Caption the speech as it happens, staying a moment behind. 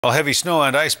Well, heavy snow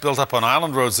and ice built up on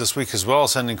island roads this week as well,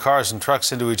 sending cars and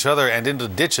trucks into each other and into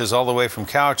ditches all the way from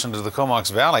Cowichan to the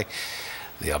Comox Valley.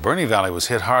 The Alberni Valley was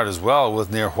hit hard as well,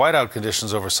 with near whiteout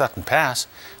conditions over Sutton Pass.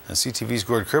 And CTV's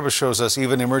Gord Kurbis shows us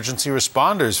even emergency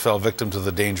responders fell victim to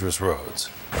the dangerous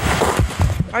roads.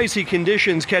 Icy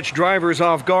conditions catch drivers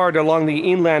off guard along the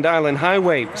Inland Island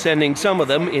Highway, sending some of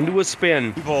them into a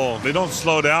spin. People, they don't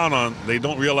slow down they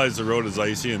don't realize the road is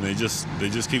icy, and they just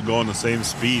keep going the same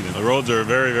speed. And the roads are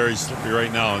very, very slippery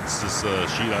right now. It's just a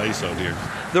sheet of ice out here.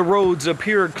 The roads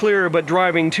appear clear, but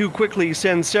driving too quickly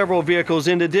sends several vehicles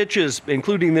into ditches,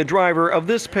 including the driver of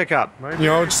this pickup. You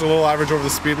know, just a little average over the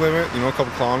speed limit, you know, a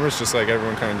couple kilometers, just like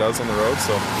everyone kind of does on the road.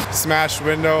 So smashed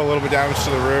window, a little bit damage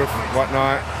to the roof,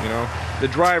 whatnot, you know. The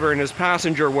driver and his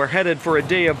passenger were headed for a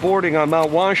day of boarding on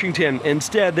Mount Washington.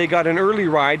 Instead, they got an early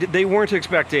ride they weren't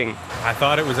expecting. I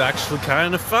thought it was actually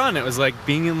kind of fun. It was like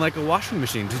being in like a washing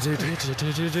machine.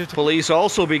 Police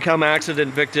also become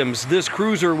accident victims. This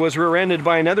cruiser was rear-ended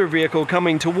by another vehicle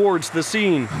coming towards the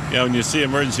scene. Yeah, when you see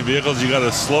emergency vehicles, you got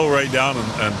to slow right down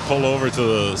and pull over to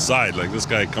the side. Like this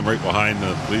guy come right behind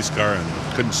the police car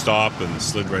and couldn't stop and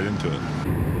slid right into it.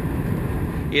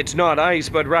 It's not ice,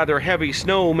 but rather heavy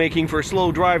snow, making for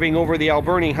slow driving over the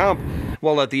Alberni hump.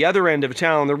 While at the other end of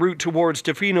town, the route towards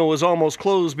Tofino is almost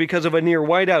closed because of a near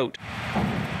whiteout.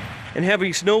 And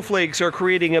heavy snowflakes are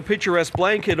creating a picturesque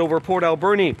blanket over Port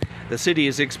Alberni. The city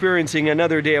is experiencing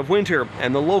another day of winter,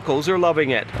 and the locals are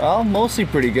loving it. Well, mostly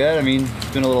pretty good. I mean,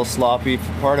 it's been a little sloppy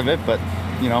for part of it, but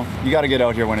you know, you got to get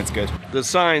out here when it's good. The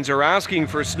signs are asking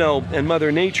for snow, and Mother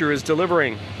Nature is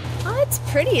delivering. Oh, it's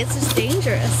pretty. It's just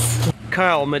dangerous.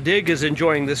 Kyle Madig is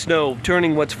enjoying the snow,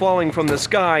 turning what's falling from the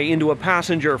sky into a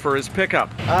passenger for his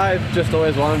pickup. I've just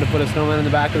always wanted to put a snowman in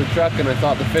the back of the truck, and I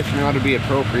thought the fishing ought to be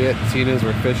appropriate, seeing as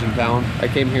we're fishing town. I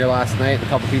came here last night, and a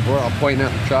couple people were all pointing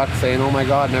at the truck saying, "Oh my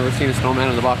God, never seen a snowman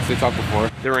in the box of the truck before."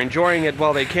 They're enjoying it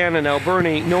while they can in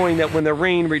Alberni, knowing that when the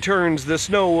rain returns, the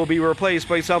snow will be replaced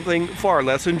by something far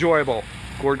less enjoyable.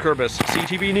 Gord Kurbis,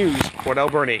 CTV News, Port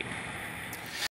Alberni.